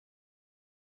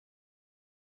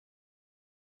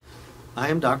I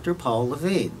am Dr. Paul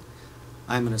Levine.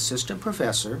 I'm an assistant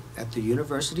professor at the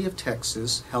University of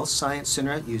Texas Health Science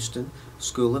Center at Houston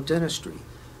School of Dentistry.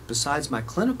 Besides my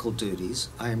clinical duties,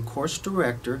 I am course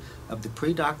director of the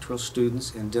predoctoral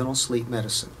students in dental sleep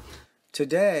medicine.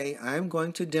 Today, I am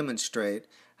going to demonstrate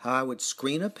how I would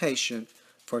screen a patient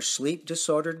for sleep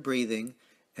disordered breathing,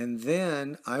 and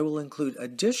then I will include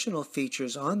additional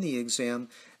features on the exam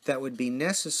that would be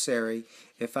necessary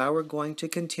if I were going to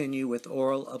continue with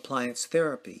oral appliance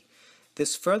therapy.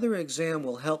 This further exam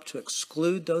will help to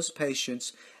exclude those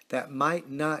patients that might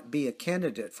not be a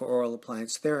candidate for oral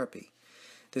appliance therapy.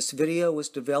 This video was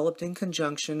developed in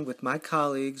conjunction with my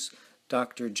colleagues,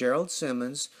 Dr. Gerald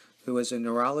Simmons, who is a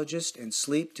neurologist and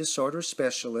sleep disorder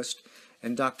specialist,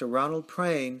 and Dr. Ronald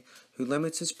Prane, who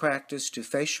limits his practice to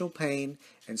facial pain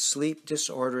and sleep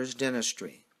disorders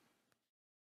dentistry.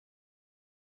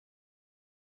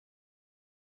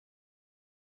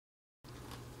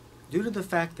 Due to the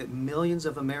fact that millions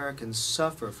of Americans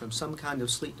suffer from some kind of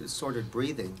sleep-disordered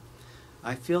breathing,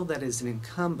 I feel that it is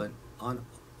incumbent on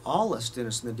all us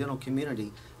dentists in the dental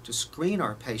community to screen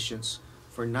our patients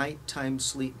for nighttime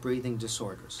sleep-breathing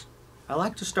disorders. I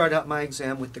like to start out my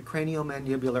exam with the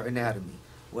craniomandibular anatomy.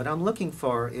 What I'm looking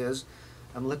for is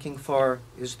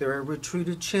there a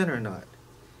retruded chin or not?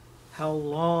 How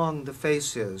long the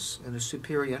face is in a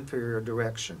superior-inferior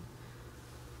direction?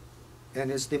 And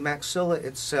is the maxilla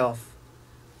itself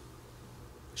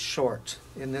short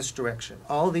in this direction?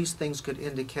 All these things could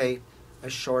indicate a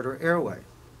shorter airway.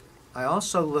 I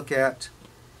also look at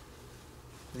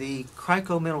the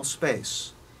cricomental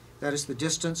space. That is the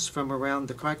distance from around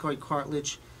the cricoid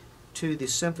cartilage to the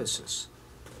symphysis.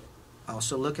 I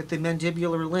also look at the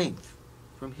mandibular length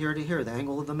from here to here, the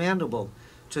angle of the mandible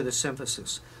to the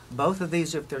symphysis. Both of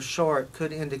these, if they're short,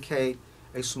 could indicate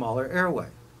a smaller airway.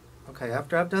 Okay,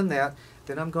 after I've done that,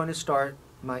 then I'm going to start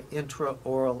my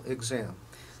intraoral exam.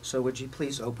 So would you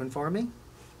please open for me?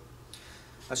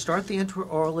 I start the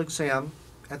intraoral exam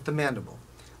at the mandible.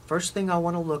 First thing I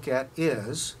want to look at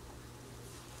is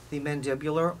the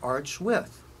mandibular arch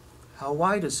width. How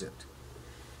wide is it?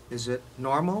 Is it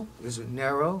normal? Is it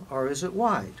narrow? Or is it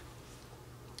wide?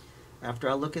 After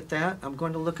I look at that, I'm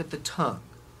going to look at the tongue.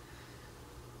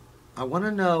 I want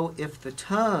to know if the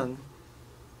tongue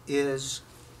is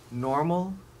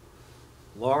normal,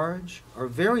 large, or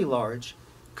very large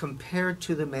compared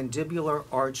to the mandibular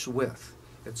arch width.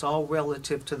 It's all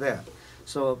relative to that.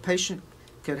 So a patient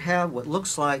could have what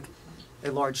looks like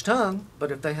a large tongue,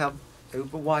 but if they have a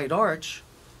wide arch,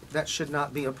 that should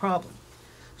not be a problem.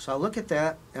 So I look at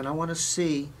that and I want to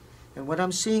see, and what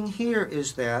I'm seeing here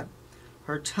is that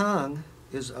her tongue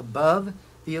is above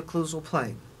the occlusal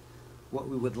plane. What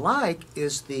we would like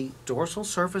is the dorsal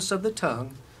surface of the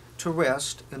tongue to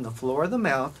rest in the floor of the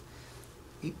mouth,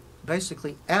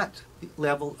 basically at the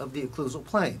level of the occlusal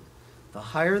plane. The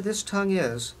higher this tongue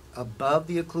is above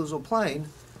the occlusal plane,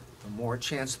 the more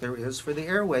chance there is for the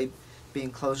airway being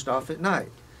closed off at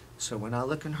night. So when I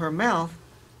look in her mouth,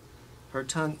 her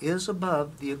tongue is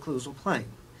above the occlusal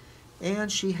plane,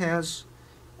 and she has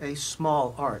a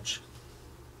small arch.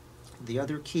 The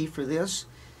other key for this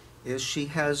is she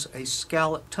has a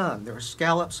scalloped tongue. There are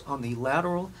scallops on the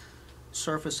lateral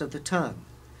surface of the tongue.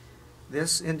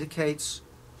 This indicates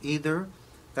either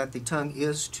that the tongue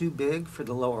is too big for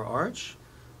the lower arch,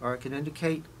 or it can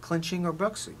indicate clenching or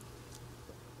bruxing.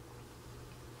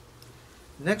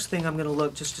 Next thing I'm going to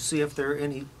look just to see if there are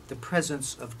the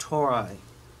presence of tori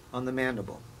on the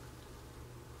mandible.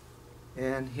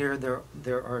 And here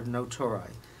there are no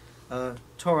tori.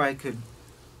 Tori could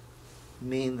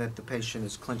mean that the patient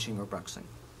is clenching or bruxing.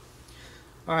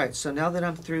 All right, so now that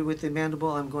I'm through with the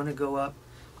mandible, I'm going to go up,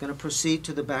 I'm going to proceed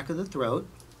to the back of the throat,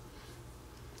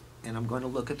 and I'm going to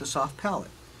look at the soft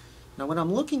palate. Now what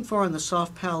I'm looking for in the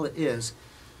soft palate is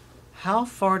how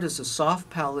far does the soft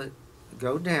palate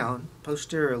go down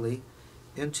posteriorly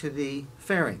into the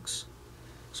pharynx.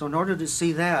 So in order to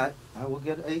see that, I will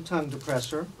get a tongue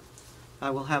depressor.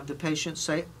 I will have the patient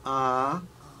say ah,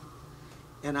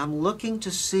 and I'm looking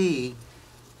to see,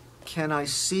 can I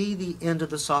see the end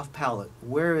of the soft palate?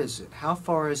 Where is it? How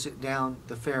far is it down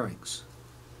the pharynx?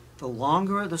 The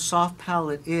longer the soft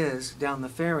palate is down the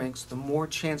pharynx, the more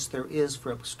chance there is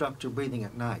for obstructive breathing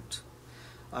at night.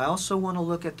 I also want to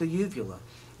look at the uvula.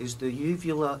 Is the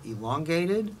uvula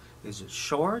elongated? Is it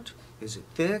short? Is it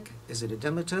thick? Is it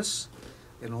edematous?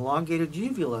 An elongated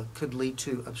uvula could lead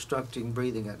to obstructing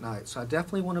breathing at night. So I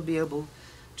definitely want to be able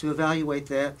to evaluate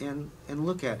that and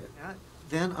look at it.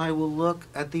 Then I will look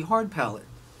at the hard palate.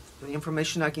 The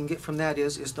information I can get from that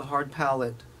is the hard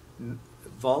palate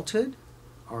vaulted,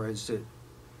 or is it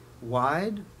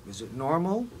wide? Is it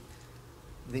normal?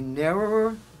 The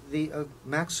narrower the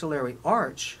maxillary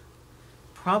arch,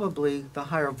 probably the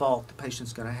higher vault the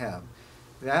patient's going to have.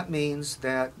 That means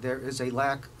that there is a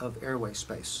lack of airway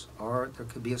space, or there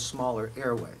could be a smaller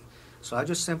airway. So I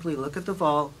just simply look at the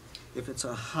vault. If it's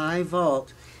a high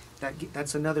vault,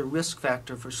 that's another risk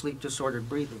factor for sleep-disordered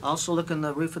breathing. Also look in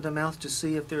the roof of the mouth to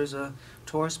see if there's a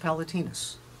torus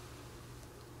palatinus.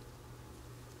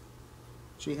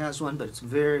 She has one, but it's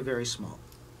very, very small.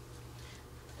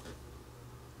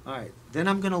 All right, then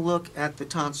I'm going to look at the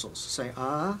tonsils. Say,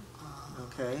 ah,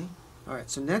 okay. All right,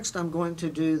 so next I'm going to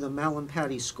do the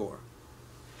Mallampati score.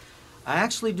 I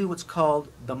actually do what's called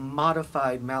the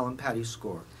modified Mallampati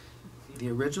score. The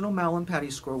original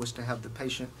Mallampati score was to have the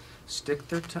patient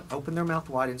open their mouth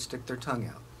wide and stick their tongue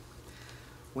out.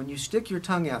 When you stick your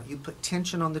tongue out, you put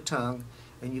tension on the tongue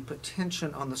and you put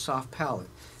tension on the soft palate.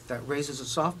 That raises a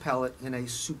soft palate in a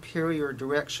superior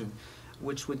direction,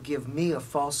 which would give me a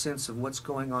false sense of what's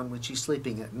going on when she's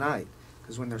sleeping at night.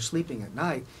 Because when they're sleeping at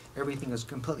night, everything is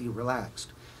completely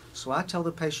relaxed. So I tell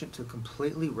the patient to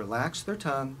completely relax their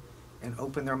tongue and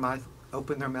open their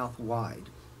mouth wide.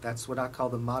 That's what I call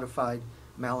the modified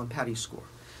Mallampati score.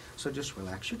 So just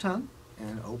relax your tongue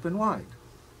and open wide.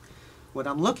 What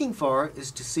I'm looking for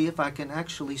is to see if I can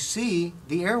actually see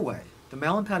the airway. The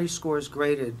Mallampati score is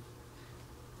graded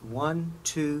 1,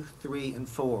 2, 3, and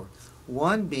 4.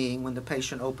 1 being when the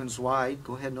patient opens wide,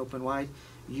 go ahead and open wide,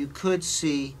 you could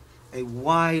see a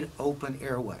wide open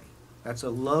airway. That's a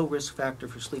low risk factor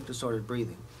for sleep-disordered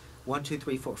breathing. 1, 2,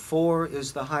 3, 4. 4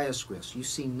 is the highest risk. You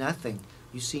see nothing.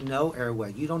 You see no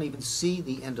airway. You don't even see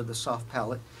the end of the soft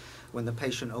palate when the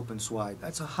patient opens wide.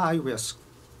 That's a high risk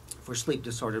for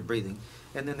sleep-disordered breathing.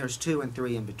 And then there's 2 and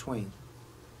 3 in between.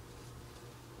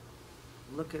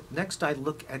 Next I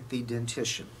look at the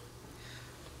dentition.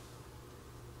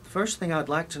 The first thing I'd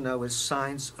like to know is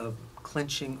signs of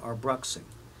clenching or bruxing.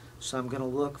 So I'm going to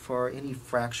look for any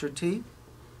fractured teeth,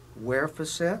 wear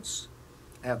facets,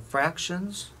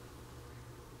 abfractions,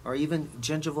 or even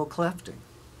gingival clefting.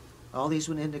 All these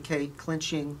would indicate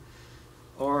clenching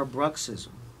or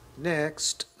bruxism.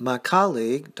 Next, my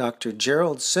colleague, Dr.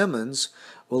 Gerald Simmons,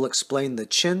 will explain the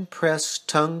chin press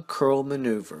tongue curl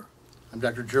maneuver. I'm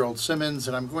Dr. Gerald Simmons,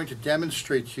 and I'm going to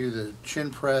demonstrate to you the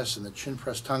chin press and the chin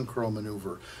press tongue curl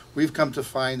maneuver. We've come to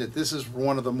find that this is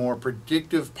one of the more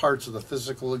predictive parts of the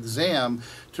physical exam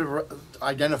to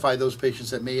identify those patients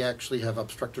that may actually have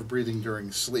obstructive breathing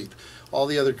during sleep. All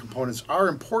the other components are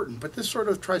important, but this sort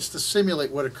of tries to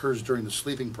simulate what occurs during the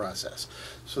sleeping process.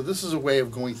 So this is a way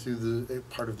of going through the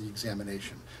part of the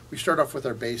examination. We start off with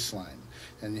our baseline,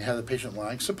 and you have the patient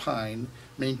lying supine,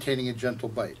 maintaining a gentle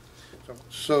bite.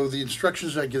 So the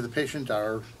instructions I give the patient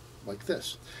are like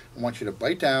this. I want you to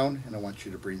bite down, and I want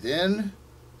you to breathe in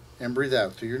and breathe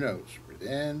out through your nose. Breathe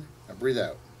in and breathe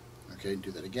out. Okay, do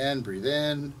that again. Breathe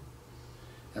in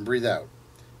and breathe out.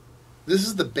 This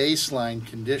is the baseline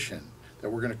condition that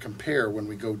we're going to compare when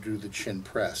we go do the chin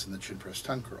press and the chin press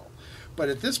tongue curl. But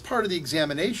at this part of the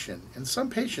examination, in some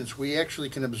patients, we actually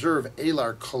can observe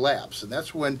alar collapse, and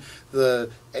that's when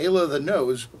the ala of the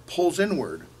nose pulls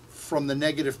inward from the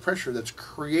negative pressure that's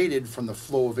created from the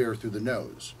flow of air through the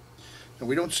nose. And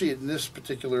we don't see it in this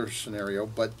particular scenario,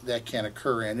 but that can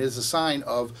occur and is a sign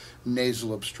of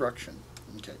nasal obstruction.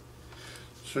 Okay.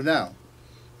 So now,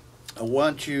 I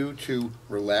want you to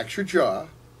relax your jaw,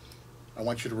 I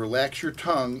want you to relax your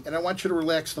tongue, and I want you to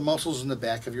relax the muscles in the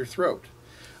back of your throat.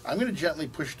 I'm going to gently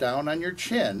push down on your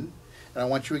chin, and I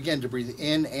want you again to breathe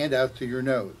in and out through your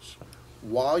nose.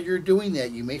 While you're doing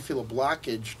that, you may feel a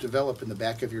blockage develop in the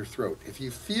back of your throat. If you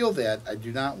feel that, I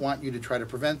do not want you to try to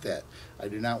prevent that. I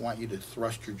do not want you to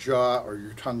thrust your jaw or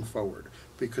your tongue forward,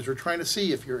 because we're trying to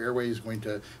see if your airway is going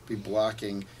to be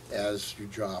blocking as your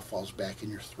jaw falls back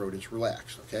and your throat is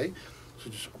relaxed, okay?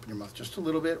 So just open your mouth just a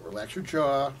little bit, relax your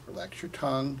jaw, relax your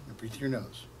tongue, and breathe through your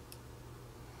nose.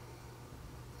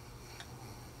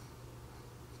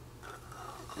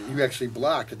 You actually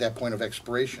blocked at that point of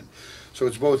expiration. So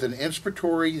it's both an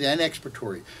inspiratory then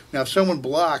expiratory. Now if someone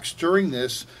blocks during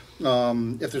this,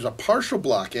 if there's a partial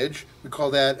blockage, we call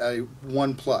that a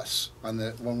 1+ on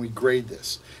when we grade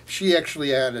this. She actually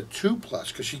had a 2+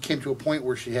 because she came to a point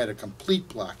where she had a complete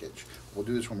blockage. We'll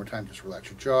do this one more time. Just relax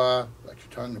your jaw, relax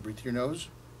your tongue, and breathe through your nose.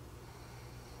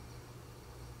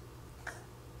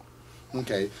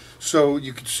 Okay, so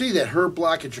you can see that her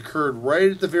blockage occurred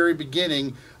right at the very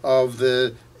beginning of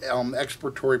the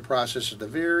expiratory process, at the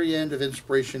very end of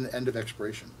inspiration, end of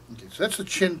expiration. Okay, so that's the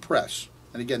chin press.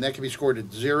 And again, that can be scored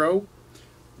at 0,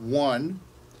 1,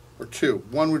 or two.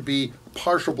 One would be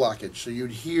partial blockage. So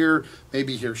you'd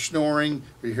maybe hear snoring,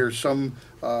 or you hear some,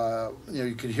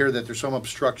 you could hear that there's some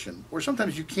obstruction. Or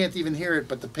sometimes you can't even hear it,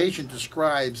 but the patient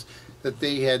describes that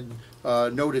they had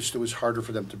noticed it was harder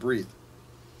for them to breathe.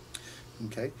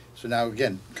 Okay, so now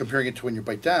again, comparing it to when you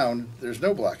bite down, there's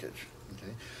no blockage.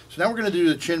 Okay, so now we're going to do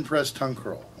the chin press tongue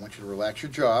curl. I want you to relax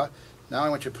your jaw. Now I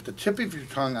want you to put the tip of your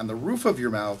tongue on the roof of your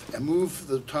mouth and move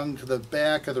the tongue to the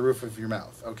back of the roof of your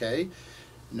mouth. Okay,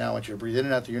 now I want you to breathe in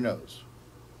and out through your nose.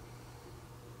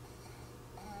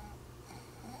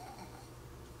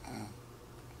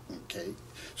 Okay,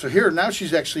 so here now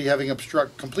she's actually having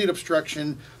complete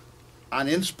obstruction on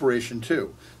inspiration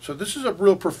too. So this is a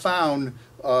real profound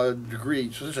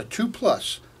degree. So there's a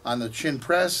 2+ on the chin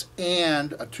press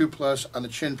and a 2+ on the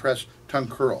chin press tongue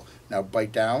curl. Now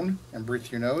bite down and breathe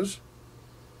through your nose.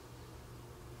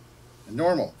 And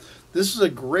normal. This is a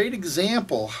great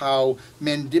example how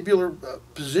mandibular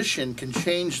position can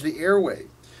change the airway.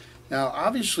 Now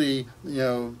obviously,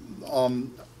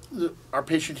 our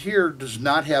patient here does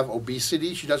not have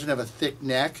obesity. She doesn't have a thick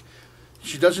neck.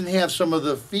 She doesn't have some of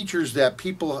the features that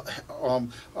people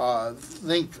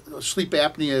think sleep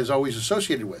apnea is always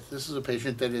associated with. This is a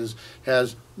patient that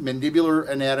has mandibular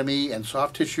anatomy and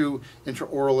soft tissue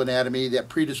intraoral anatomy that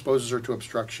predisposes her to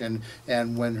obstruction,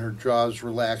 and when her jaws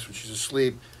relax when she's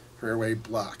asleep, her airway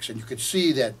blocks. And you could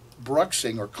see that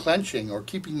bruxing or clenching or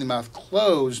keeping the mouth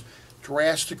closed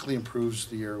drastically improves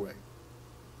the airway.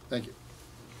 Thank you.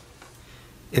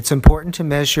 It's important to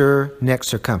measure neck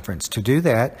circumference. To do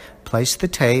that, place the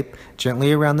tape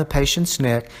gently around the patient's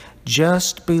neck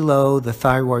just below the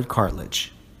thyroid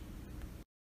cartilage.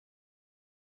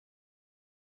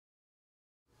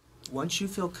 Once you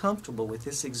feel comfortable with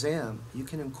this exam, you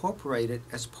can incorporate it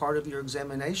as part of your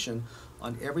examination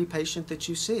on every patient that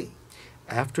you see.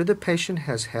 After the patient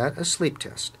has had a sleep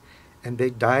test and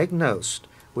been diagnosed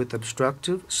with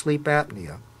obstructive sleep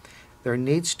apnea, there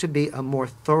needs to be a more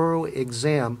thorough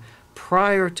exam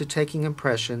prior to taking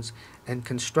impressions and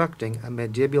constructing a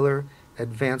mandibular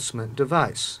advancement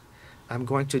device. I'm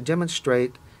going to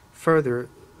demonstrate further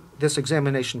this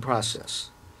examination process.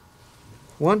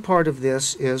 One part of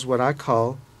this is what I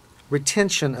call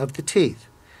retention of the teeth.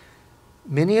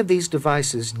 Many of these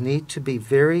devices need to be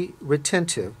very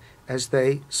retentive as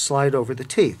they slide over the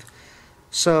teeth.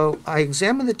 So I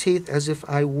examine the teeth as if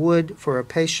I would for a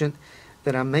patient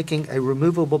that I'm making a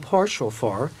removable partial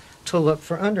for to look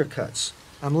for undercuts.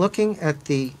 I'm looking at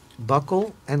the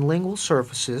buccal and lingual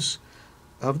surfaces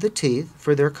of the teeth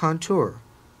for their contour.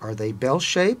 Are they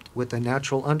bell-shaped with a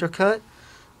natural undercut?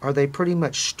 Are they pretty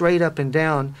much straight up and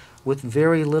down with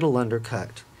very little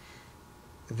undercut?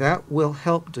 That will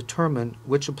help determine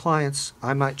which appliance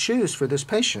I might choose for this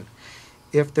patient.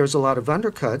 If there's a lot of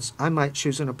undercuts, I might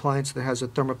choose an appliance that has a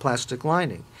thermoplastic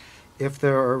lining. If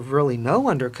there are really no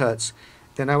undercuts,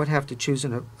 then I would have to choose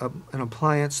an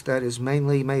appliance that is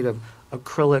mainly made of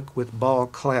acrylic with ball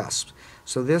clasps.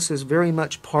 So this is very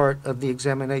much part of the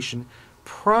examination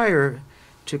prior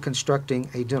to constructing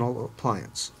a dental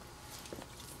appliance.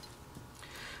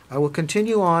 I will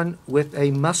continue on with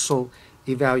a muscle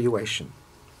evaluation.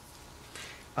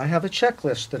 I have a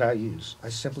checklist that I use. I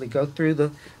simply go through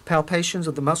the palpations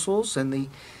of the muscles and the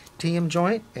TM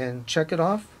joint and check it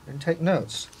off and take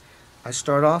notes. I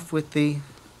start off with the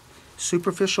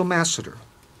superficial masseter.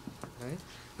 Okay.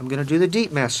 I'm going to do the deep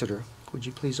masseter. Would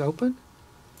you please open?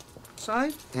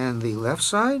 Side and the left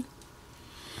side.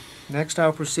 Next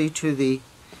I'll proceed to the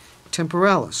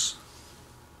temporalis.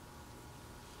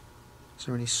 Is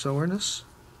there any soreness?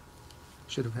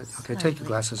 Should have had. Okay, take your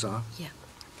glasses off. Yeah.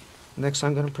 Next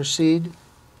I'm going to proceed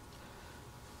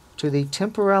to the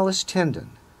temporalis tendon.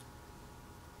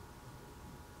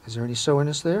 Is there any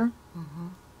soreness there? Mm-hmm.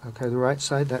 Okay, the right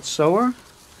side, that's sore.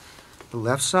 The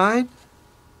left side,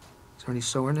 is there any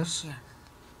soreness? Yeah.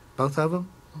 Both of them?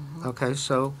 Mm-hmm. Okay,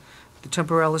 so the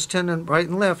temporalis tendon, right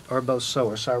and left, are both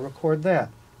sore, so I record that.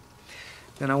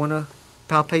 Then I want to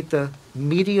palpate the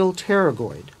medial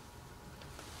pterygoid.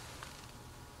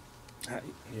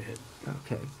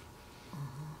 Okay.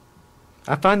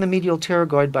 I find the medial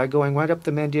pterygoid by going right up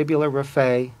the mandibular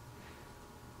raphe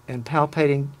and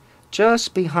palpating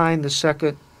just behind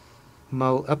the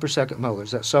upper second molar.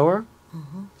 Is that sore?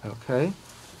 Mm-hmm. Okay.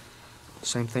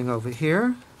 Same thing over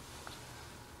here.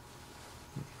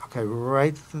 Okay,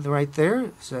 right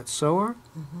there. Is that sore?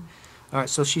 Mm-hmm. All right,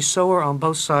 so she's sore on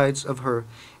both sides of her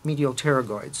medial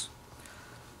pterygoids.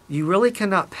 You really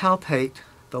cannot palpate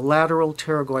the lateral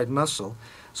pterygoid muscle.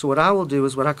 So what I will do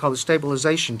is what I call the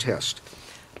stabilization test.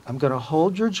 I'm going to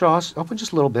hold your jaw, open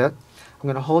just a little bit. I'm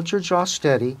going to hold your jaw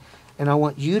steady, and I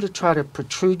want you to try to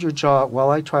protrude your jaw while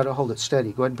I try to hold it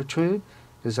steady. Go ahead and protrude.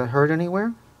 Does that hurt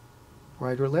anywhere?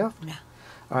 Right or left? No.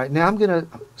 All right, now I'm going to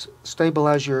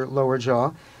stabilize your lower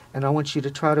jaw, and I want you to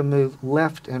try to move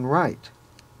left and right.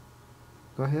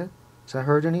 Go ahead. Does that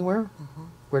hurt anywhere? Mm-hmm.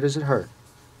 Where does it hurt?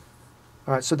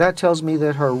 All right, so that tells me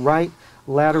that her right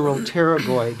lateral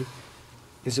pterygoid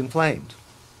is inflamed.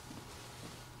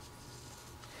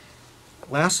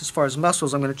 Last, as far as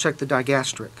muscles, I'm going to check the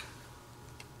digastric.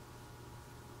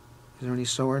 Is there any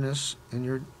soreness in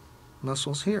your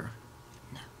muscles here?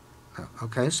 No.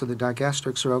 Okay, so the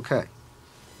digastrics are okay.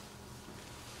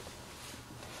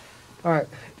 All right,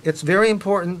 it's very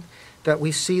important that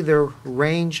we see their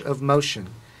range of motion.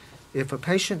 If a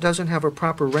patient doesn't have a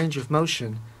proper range of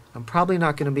motion, I'm probably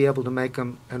not going to be able to make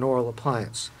them an oral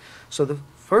appliance. So the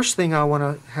first thing I want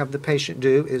to have the patient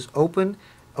do is open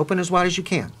as wide as you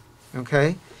can,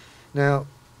 okay? Now,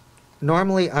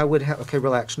 normally I would have, okay,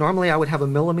 relax. Normally I would have a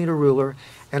millimeter ruler,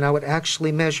 and I would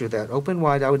actually measure that. Open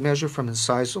wide, I would measure from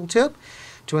incisal tip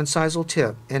to incisal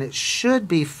tip, and it should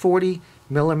be 40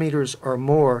 millimeters or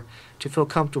more to feel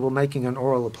comfortable making an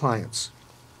oral appliance.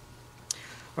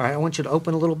 All right, I want you to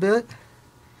open a little bit.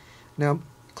 Now,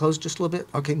 close just a little bit.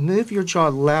 Okay, move your jaw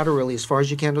laterally as far as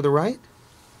you can to the right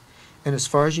and as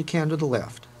far as you can to the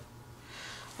left.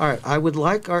 All right, I would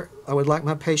like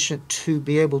my patient to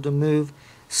be able to move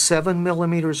 7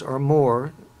 millimeters or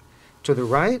more to the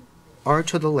right or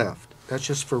to the left. That's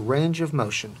just for range of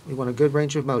motion. We want a good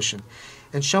range of motion.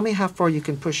 And show me how far you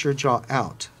can push your jaw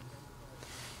out.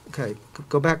 Okay,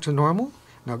 go back to normal.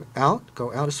 Now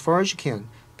go out as far as you can.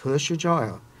 Push your jaw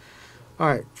out. All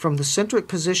right, from the centric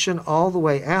position all the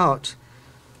way out,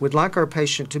 we'd like our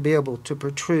patient to be able to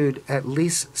protrude at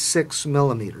least 6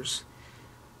 millimeters.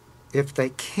 If they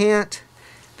can't,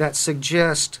 that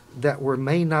suggests that we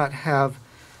may not have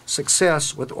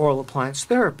success with oral appliance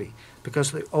therapy,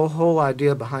 because the whole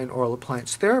idea behind oral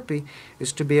appliance therapy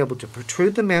is to be able to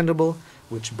protrude the mandible,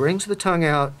 which brings the tongue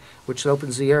out, which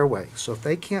opens the airway. So if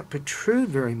they can't protrude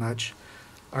very much,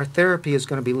 our therapy is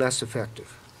going to be less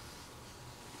effective.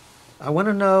 I want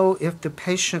to know if the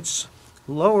patient's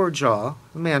lower jaw,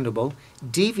 mandible,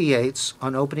 deviates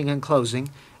on opening and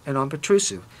closing and on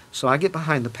protrusive. So I get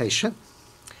behind the patient,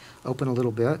 open a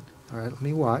little bit. All right, let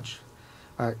me watch.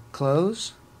 All right,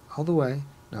 close all the way.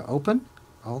 Now open,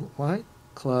 all the way,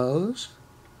 close,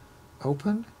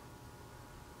 open,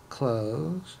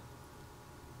 close,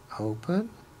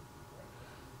 open,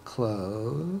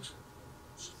 close.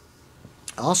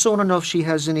 I also want to know if she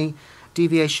has any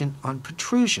deviation on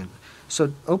protrusion.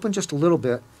 So open just a little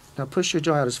bit. Now push your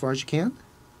jaw out as far as you can.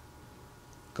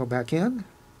 Go back in.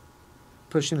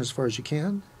 Push in as far as you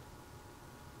can.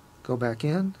 Go back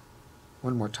in.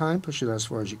 One more time. Push it out as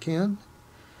far as you can.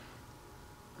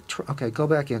 Okay, go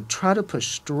back in. Try to push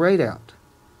straight out.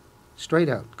 Straight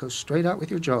out. Go straight out with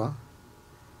your jaw.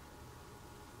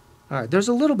 All right, there's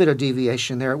a little bit of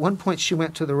deviation there. At one point she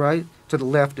went to the right, to the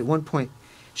left. At one point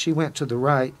she went to the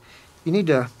right. You need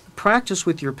to practice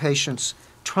with your patients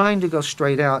trying to go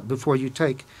straight out before you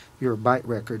take your bite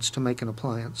records to make an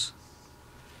appliance.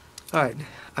 All right,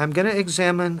 I'm going to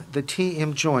examine the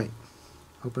TM joint.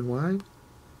 Open wide,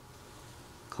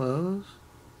 close.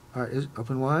 All right,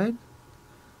 open wide,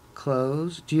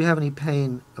 close. Do you have any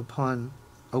pain upon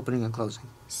opening and closing?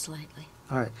 Slightly.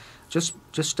 All right, just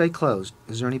stay closed.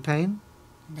 Is there any pain?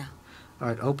 No. All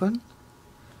right, open.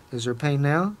 Is there pain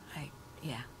now?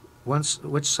 Yeah.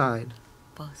 Which side?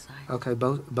 Both sides. Okay,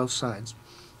 both sides.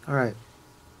 All right.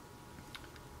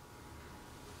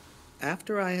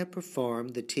 After I have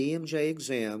performed the TMJ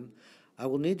exam, I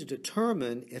will need to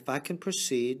determine if I can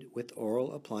proceed with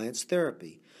oral appliance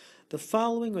therapy. The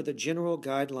following are the general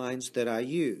guidelines that I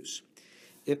use.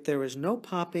 If there is no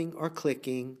popping or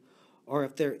clicking, or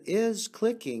if there is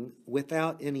clicking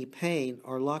without any pain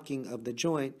or locking of the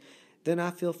joint, then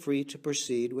I feel free to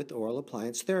proceed with oral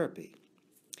appliance therapy.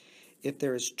 If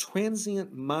there is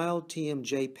transient mild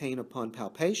TMJ pain upon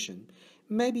palpation,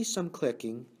 maybe some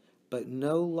clicking, but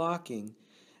no locking,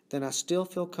 then I still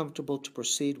feel comfortable to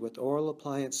proceed with oral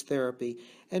appliance therapy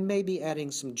and maybe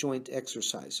adding some joint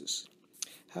exercises.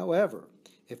 However,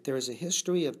 if there is a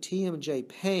history of TMJ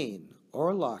pain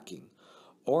or locking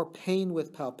or pain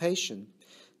with palpation,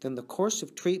 then the course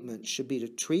of treatment should be to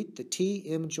treat the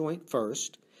TM joint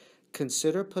first,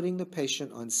 consider putting the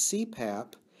patient on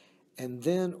CPAP, and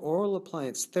then oral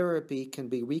appliance therapy can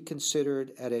be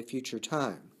reconsidered at a future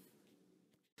time.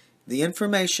 The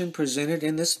information presented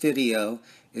in this video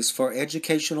is for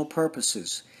educational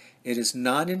purposes. It is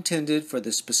not intended for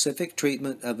the specific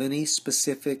treatment of any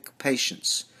specific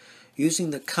patients.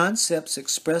 Using the concepts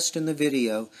expressed in the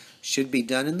video should be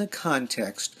done in the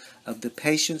context of the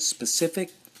patient's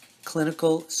specific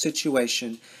clinical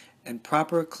situation, and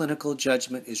proper clinical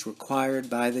judgment is required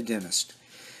by the dentist.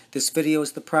 This video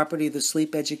is the property of the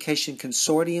Sleep Education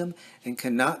Consortium and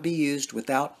cannot be used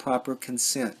without proper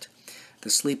consent. The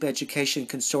Sleep Education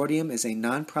Consortium is a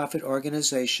nonprofit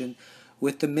organization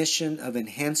with the mission of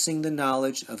enhancing the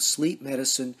knowledge of sleep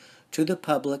medicine to the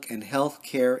public and health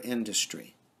care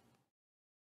industry.